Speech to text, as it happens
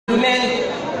women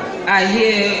are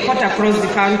here cut across the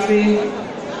country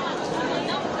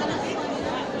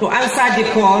to answer the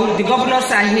call. The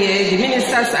governors are here, the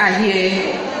ministers are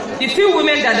here. The few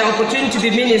women that are opportune to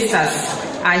be ministers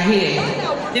are here.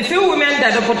 The few women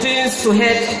that are opportune to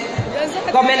head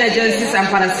government agencies and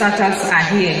parastatals are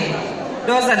here.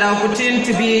 Those that are opportune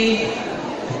to be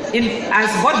as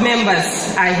board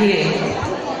members are here.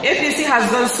 APC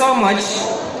has done so much.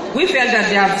 We felt that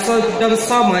they have done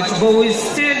so much, but we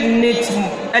still need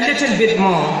a little bit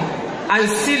more, and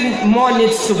still more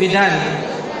needs to be done.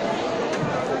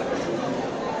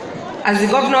 As the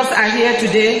governors are here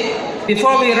today,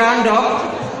 before we round up,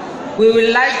 we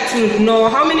would like to know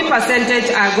how many percentage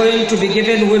are going to be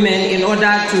given women in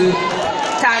order to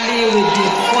tally with the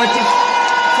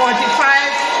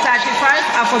 35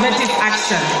 affirmative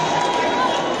action.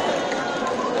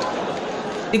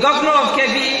 The governor of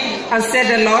Kebbi has said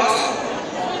a lot.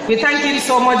 We thank him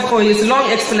so much for his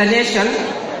long explanation,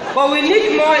 but we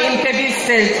need more in Kebbi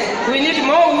State. We need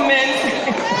more women.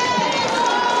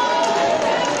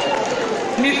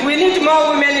 We need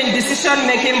more women in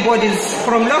decision-making bodies,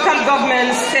 from local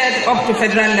government, state, up to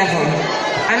federal level.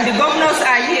 And the governors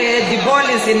are here, the ball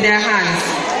is in their hands.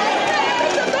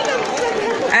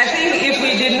 I think if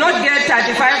we did not get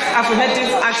 35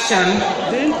 affirmative action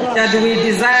that we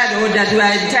desired or that we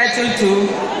are entitled to,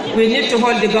 we need to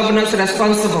hold the governors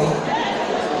responsible.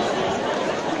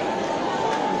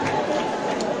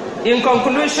 In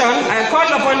conclusion, I call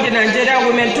upon the Nigerian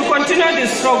women to continue the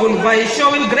struggle by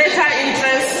showing greater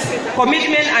interest,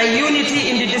 commitment, and unity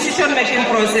in the decision-making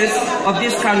process of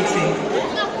this country.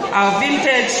 Our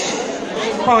vintage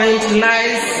point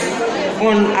lies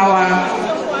on our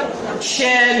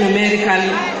shared numerical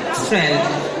strength.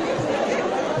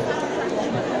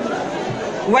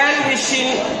 While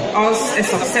wishing us a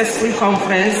successful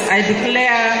conference, I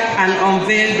declare and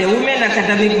unveil the Women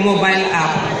Academic mobile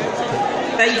app.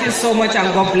 Thank you so much,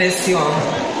 and God bless you all.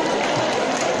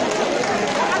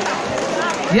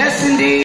 Yes, indeed.